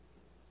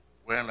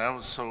Well, I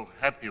was so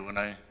happy when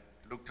I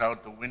looked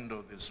out the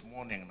window this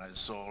morning and I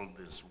saw all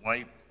this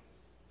white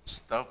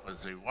stuff. I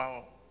say,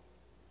 wow,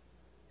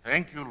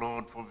 thank you,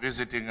 Lord, for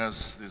visiting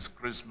us this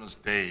Christmas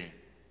day.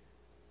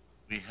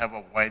 We have a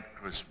white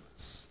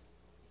Christmas.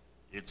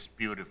 It's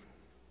beautiful.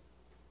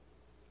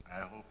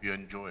 I hope you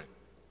enjoy it,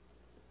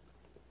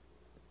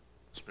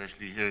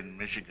 especially here in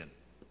Michigan.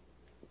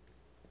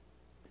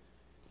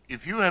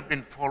 If you have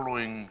been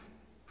following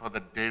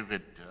Father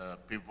David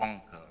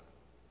Pivonka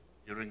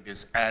during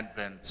this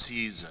Advent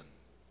season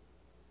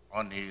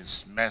on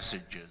his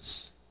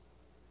messages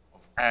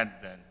of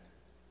Advent,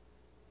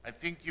 I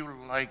think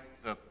you'll like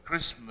the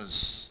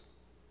Christmas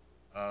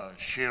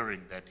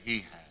sharing that he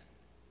had,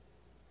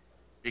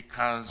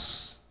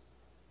 because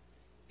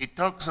he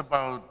talks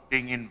about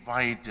being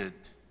invited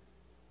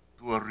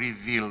to a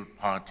reveal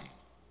party.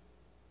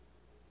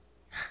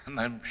 And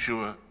I'm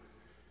sure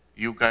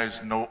you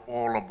guys know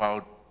all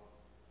about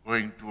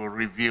going to a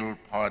reveal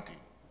party.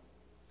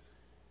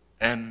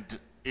 And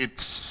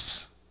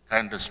it's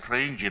kind of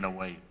strange in a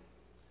way,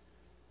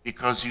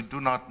 because you do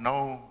not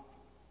know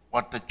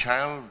what the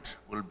child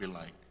will be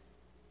like.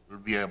 Will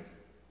be a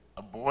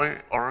boy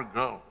or a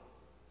girl.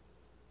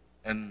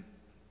 And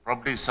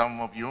probably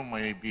some of you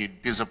may be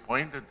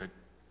disappointed that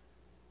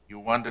you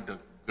wanted a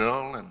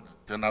girl and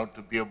it turned out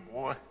to be a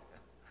boy.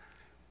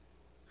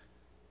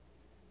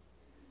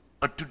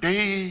 But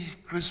today,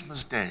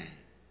 Christmas Day,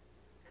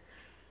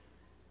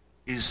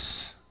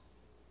 is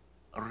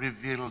a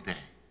reveal day.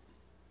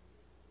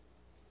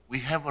 We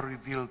have a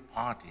reveal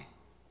party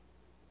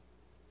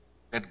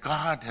that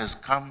God has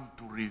come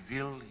to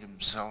reveal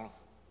himself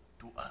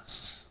to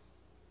us.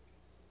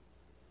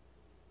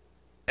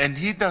 And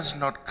he does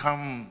not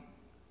come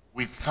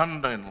with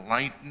thunder and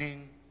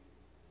lightning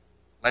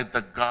like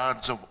the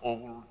gods of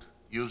old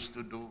used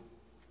to do.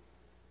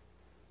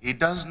 He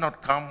does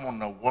not come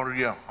on a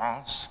warrior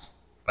horse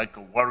like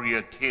a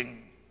warrior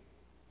king.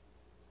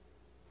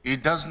 He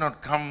does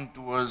not come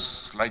to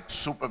us like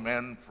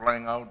Superman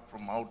flying out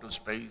from outer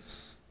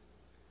space.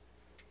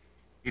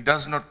 He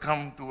does not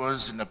come to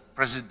us in a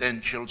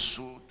presidential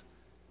suit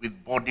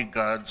with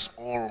bodyguards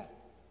all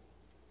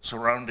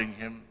surrounding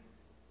him.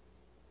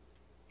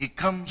 He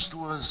comes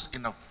to us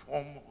in a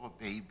form of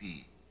a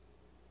baby,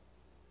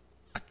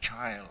 a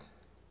child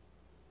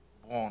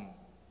born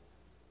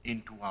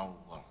into our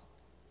world.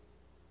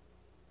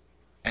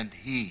 And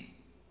he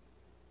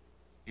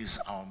is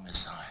our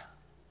Messiah.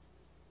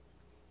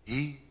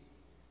 He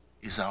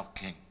is our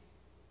King.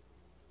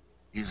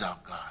 He is our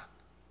God.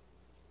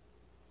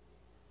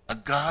 A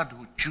God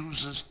who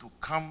chooses to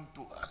come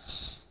to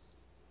us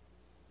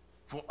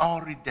for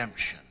our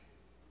redemption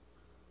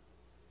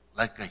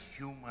like a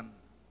human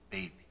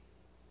baby.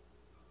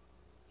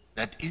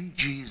 That in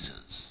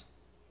Jesus,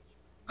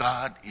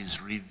 God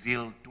is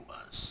revealed to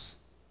us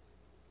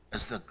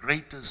as the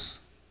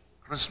greatest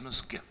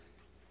Christmas gift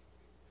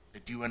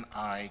that you and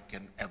I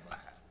can ever have.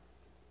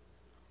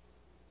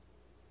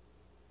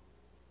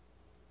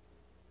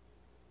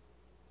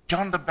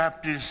 John the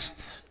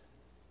Baptist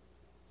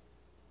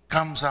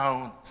comes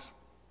out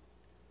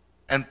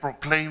and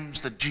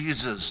proclaims that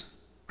Jesus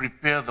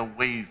prepared the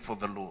way for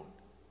the Lord.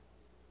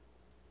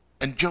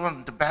 And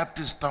John the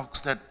Baptist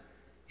talks that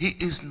he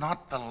is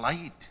not the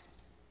light.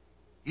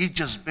 He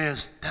just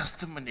bears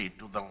testimony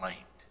to the light.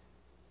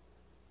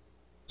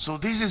 So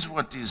this is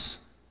what is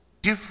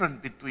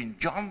different between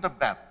John the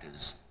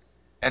Baptist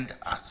and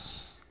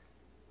us.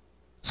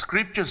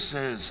 Scripture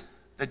says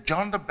that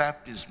John the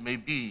Baptist may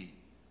be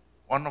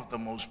one of the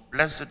most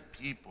blessed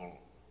people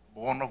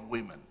born of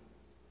women.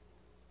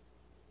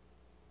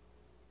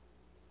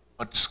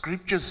 But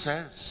Scripture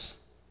says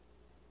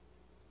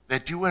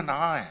that you and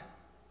I,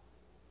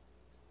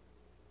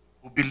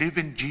 who believe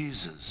in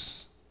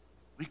Jesus,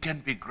 we can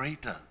be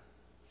greater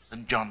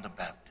than John the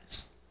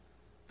Baptist.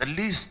 The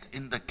least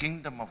in the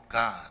kingdom of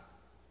God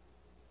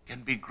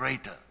can be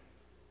greater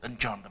than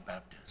John the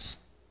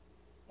Baptist.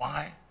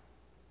 Why?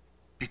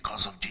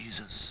 Because of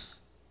Jesus.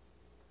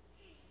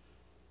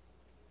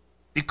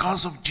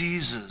 Because of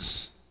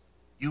Jesus,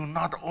 you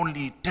not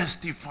only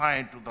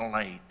testify to the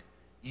light,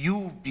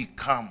 you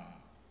become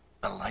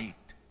the light.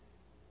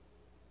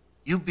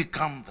 You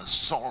become the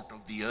salt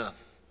of the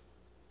earth,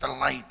 the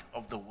light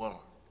of the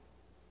world.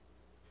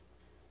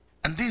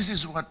 And this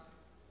is what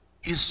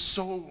is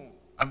so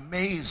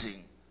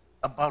amazing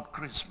about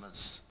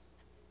Christmas.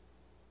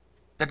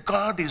 That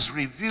God is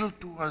revealed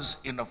to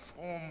us in a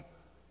form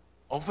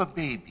of a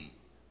baby,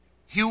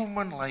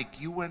 human like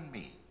you and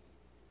me,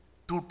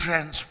 to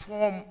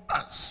transform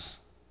us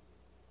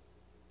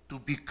to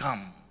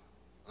become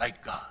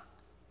like God.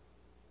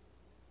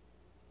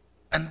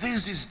 And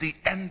this is the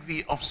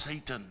envy of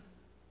Satan.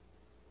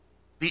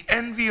 The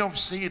envy of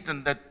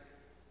Satan, that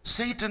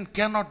Satan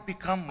cannot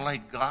become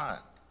like God.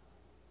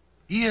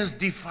 He has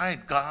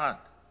defied God.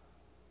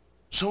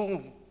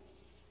 So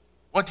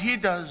what he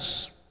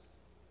does,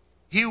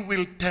 he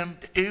will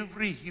tempt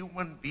every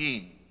human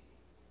being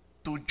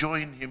to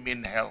join him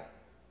in hell.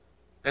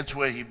 That's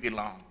where he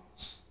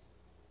belongs.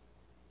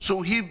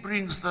 So he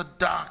brings the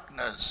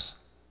darkness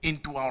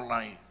into our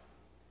life.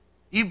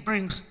 He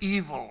brings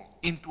evil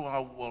into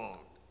our world.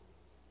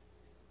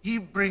 He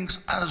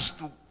brings us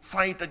to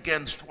fight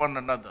against one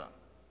another.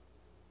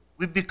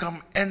 We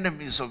become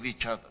enemies of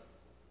each other.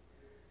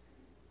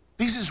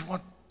 This is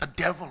what the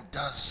devil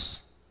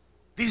does.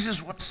 This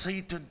is what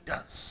Satan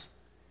does.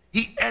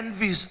 He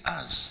envies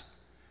us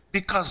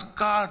because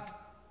God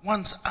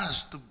wants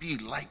us to be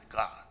like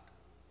God,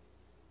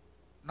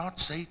 not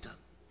Satan.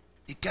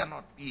 He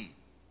cannot be.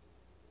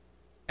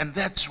 And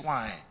that's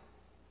why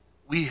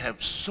we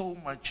have so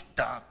much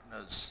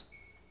darkness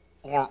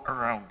all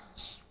around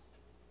us.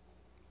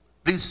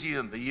 This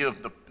year, the year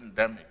of the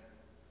pandemic,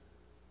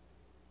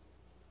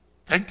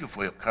 thank you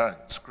for your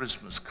cards,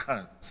 Christmas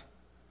cards.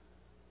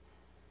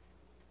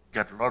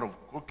 Get a lot of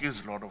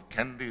cookies, a lot of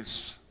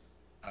candies.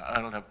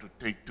 I'll have to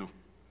take to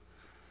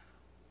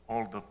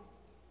all the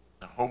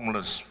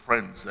homeless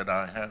friends that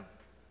I have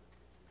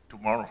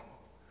tomorrow.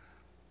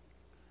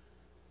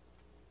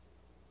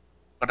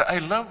 But I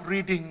love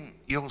reading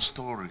your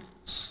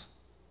stories.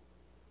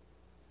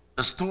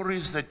 The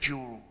stories that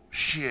you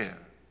share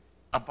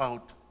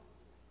about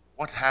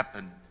what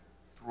happened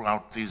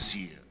throughout this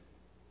year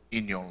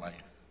in your life.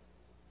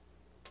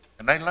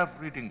 And I love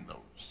reading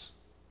those.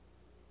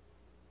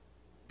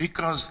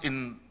 Because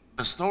in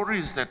the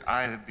stories that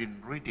I have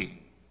been reading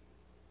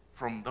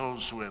from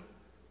those who have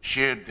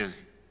shared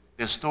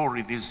their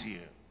story this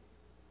year,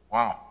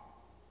 wow,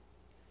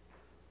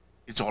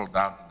 it's all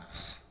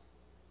darkness.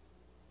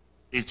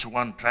 It's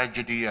one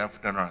tragedy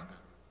after another.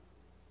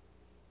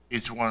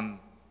 It's one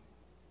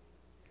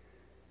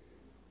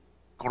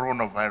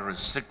coronavirus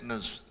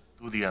sickness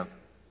to the other.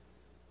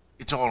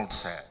 It's all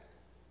sad.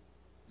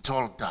 It's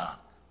all dark.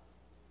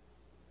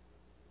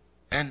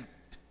 And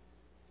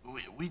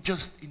we're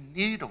just in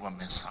need of a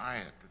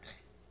Messiah today.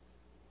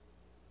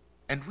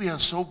 And we are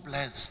so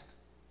blessed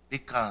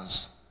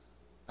because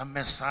the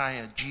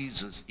Messiah,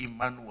 Jesus,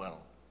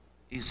 Emmanuel,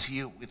 is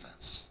here with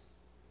us.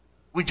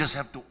 We just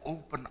have to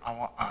open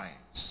our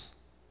eyes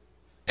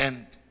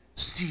and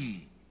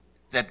see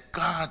that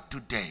God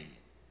today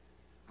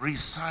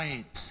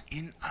resides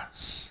in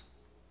us,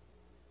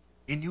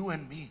 in you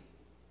and me.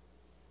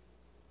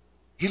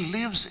 He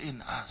lives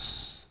in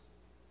us.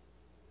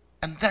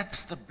 And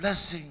that's the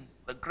blessing,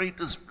 the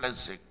greatest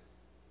blessing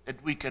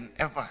that we can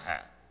ever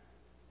have,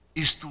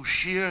 is to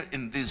share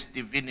in this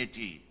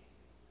divinity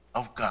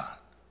of God.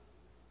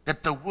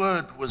 That the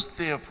Word was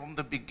there from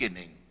the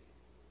beginning,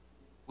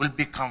 will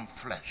become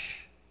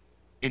flesh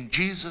in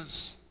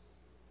Jesus,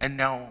 and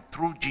now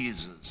through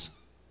Jesus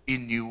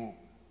in you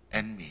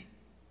and me.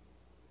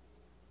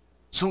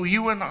 So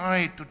you and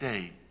I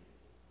today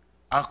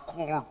are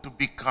called to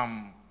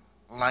become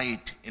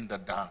light in the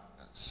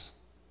darkness.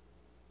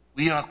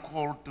 We are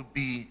called to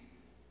be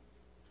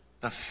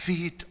the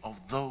feet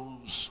of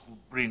those who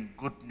bring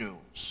good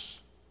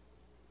news.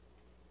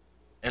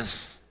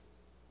 As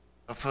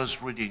the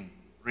first reading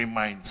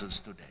reminds us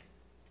today,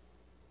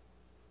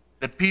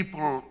 that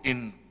people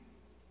in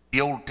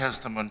the Old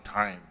Testament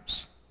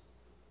times,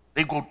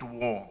 they go to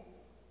war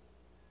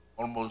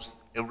almost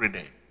every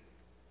day.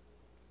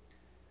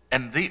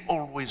 And they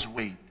always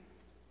wait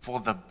for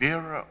the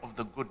bearer of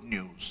the good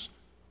news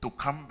to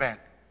come back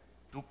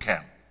to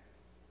camp.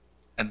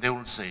 And they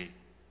will say,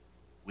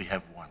 we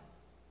have won.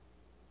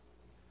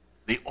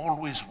 They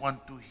always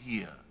want to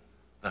hear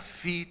the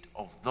feet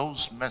of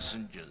those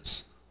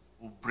messengers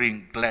who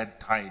bring glad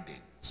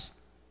tidings,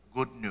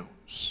 good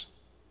news,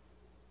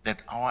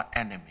 that our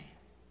enemy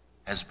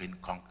has been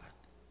conquered.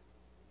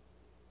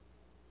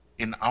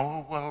 In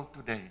our world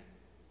today,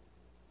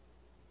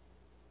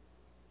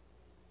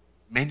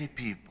 many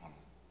people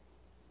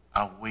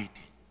are waiting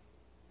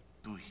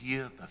to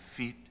hear the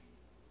feet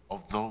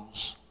of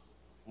those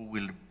who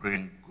will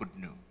bring good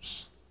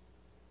news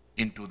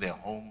into their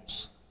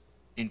homes,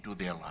 into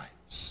their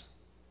lives.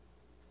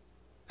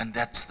 And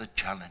that's the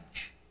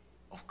challenge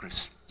of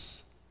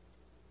Christmas.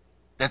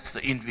 That's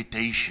the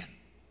invitation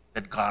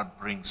that God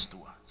brings to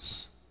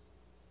us,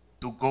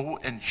 to go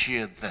and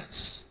share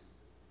this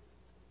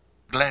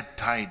glad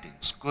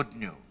tidings, good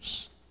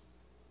news,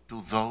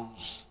 to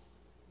those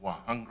who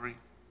are hungry,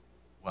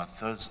 who are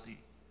thirsty,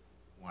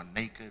 who are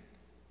naked,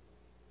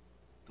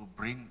 to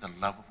bring the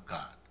love of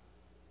God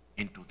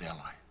into their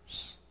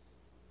lives.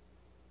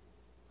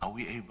 Are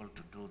we able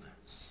to do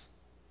this?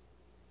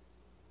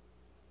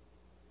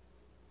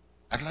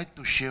 I'd like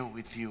to share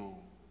with you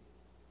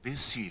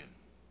this year,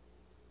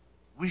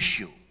 wish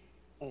you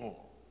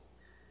all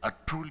a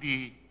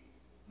truly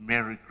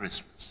Merry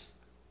Christmas,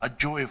 a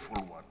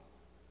joyful one,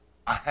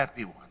 a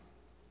happy one,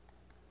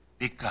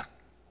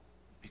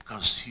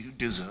 because you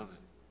deserve it.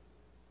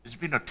 It's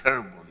been a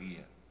terrible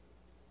year.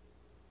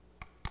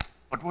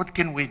 But what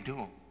can we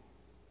do?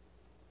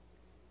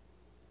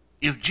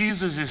 If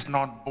Jesus is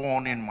not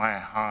born in my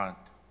heart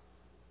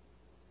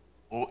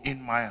or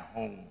in my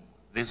home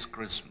this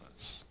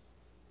Christmas,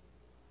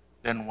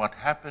 then what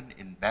happened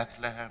in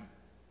Bethlehem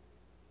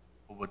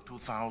over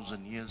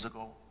 2,000 years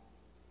ago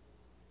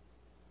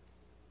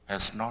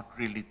has not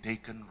really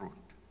taken root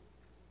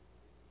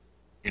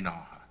in our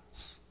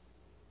hearts.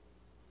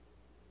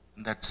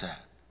 And that's sad.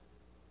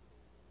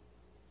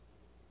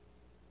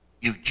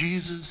 If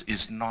Jesus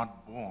is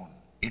not born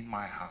in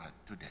my heart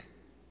today,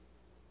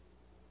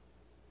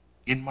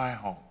 in my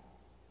home,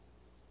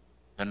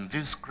 then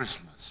this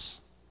Christmas,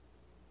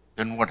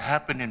 then what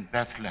happened in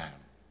Bethlehem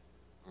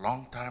a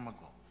long time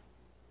ago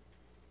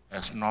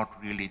has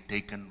not really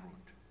taken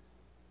root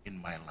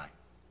in my life.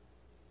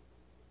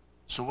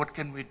 So what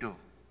can we do?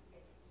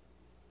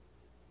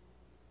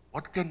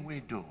 What can we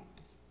do?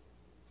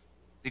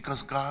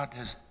 Because God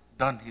has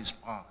done his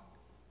part.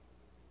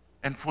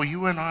 And for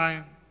you and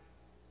I,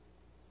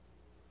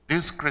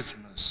 this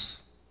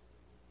Christmas,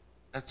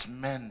 let's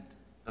mend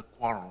the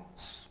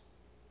quarrels.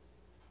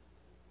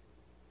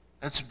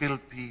 Let's build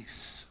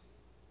peace.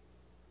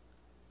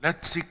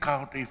 Let's seek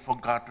out a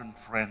forgotten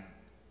friend.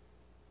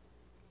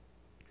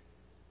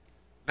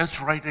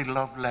 Let's write a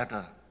love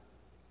letter.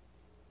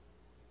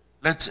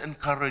 Let's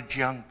encourage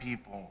young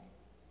people.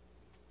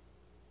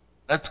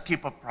 Let's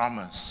keep a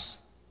promise.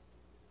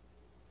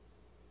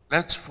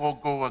 Let's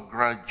forego a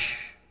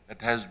grudge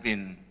that has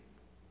been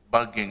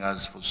bugging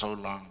us for so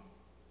long.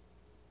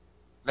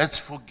 Let's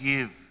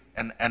forgive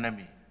an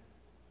enemy.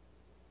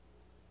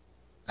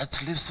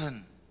 Let's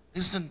listen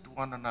to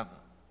one another.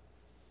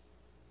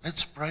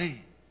 Let's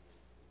pray.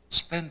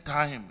 Spend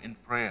time in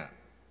prayer.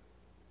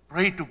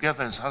 Pray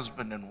together as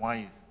husband and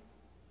wife.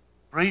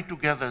 Pray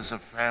together as a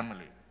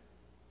family.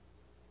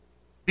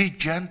 Be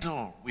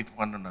gentle with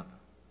one another.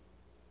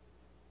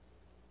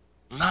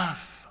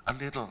 Laugh a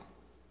little.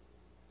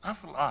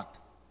 Laugh a lot.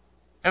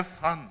 Have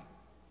fun.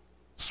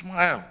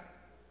 Smile.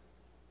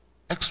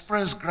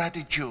 Express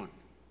gratitude.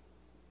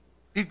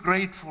 Be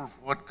grateful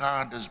for what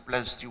God has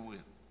blessed you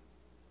with.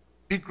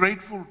 Be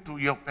grateful to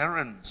your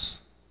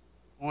parents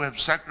who have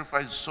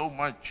sacrificed so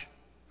much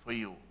for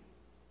you.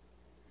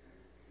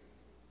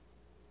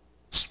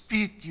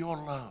 Speak your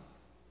love.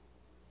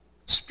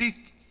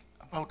 Speak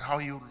about how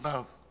you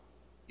love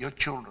your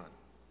children,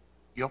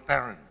 your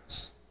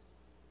parents,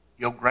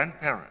 your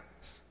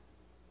grandparents.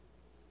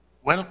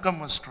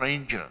 Welcome a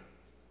stranger.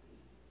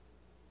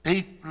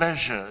 Take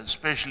pleasure,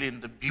 especially in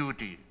the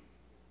beauty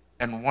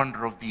and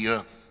wonder of the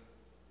earth.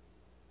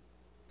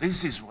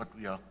 This is what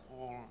we are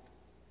called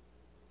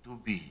to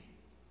be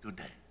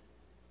today.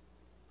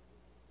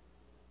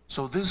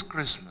 So this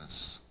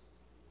Christmas,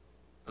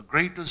 the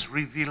greatest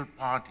reveal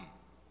party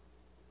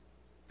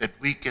that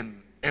we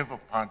can ever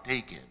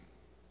partake in,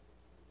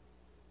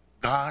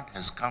 God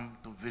has come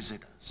to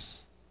visit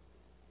us,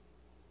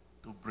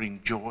 to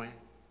bring joy,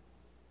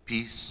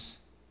 peace,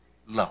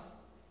 love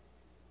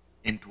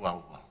into our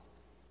world,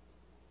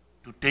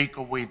 to take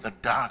away the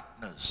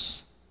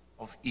darkness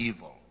of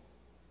evil,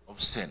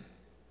 of sin.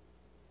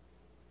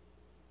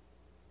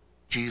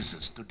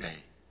 Jesus today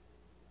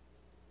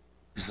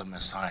is the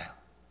Messiah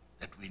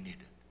that we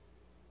needed.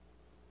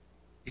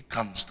 He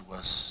comes to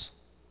us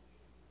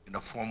in the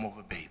form of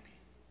a baby.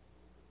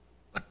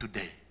 But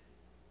today,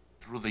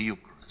 through the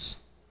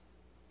Eucharist,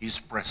 his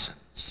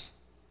presence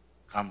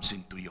comes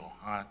into your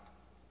heart,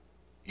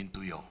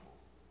 into your home.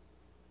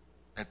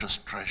 Let us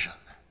treasure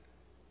that.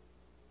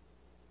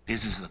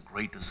 This is the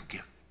greatest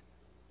gift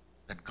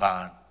that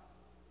God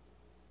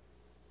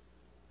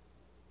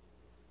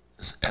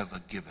has ever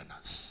given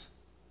us.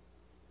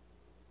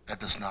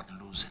 Let us not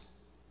lose it.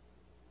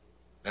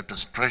 Let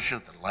us treasure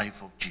the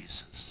life of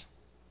Jesus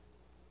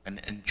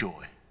and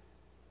enjoy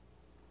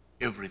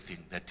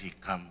everything that he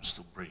comes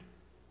to bring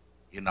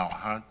in our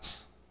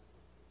hearts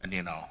and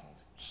in our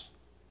homes.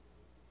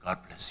 God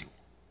bless you.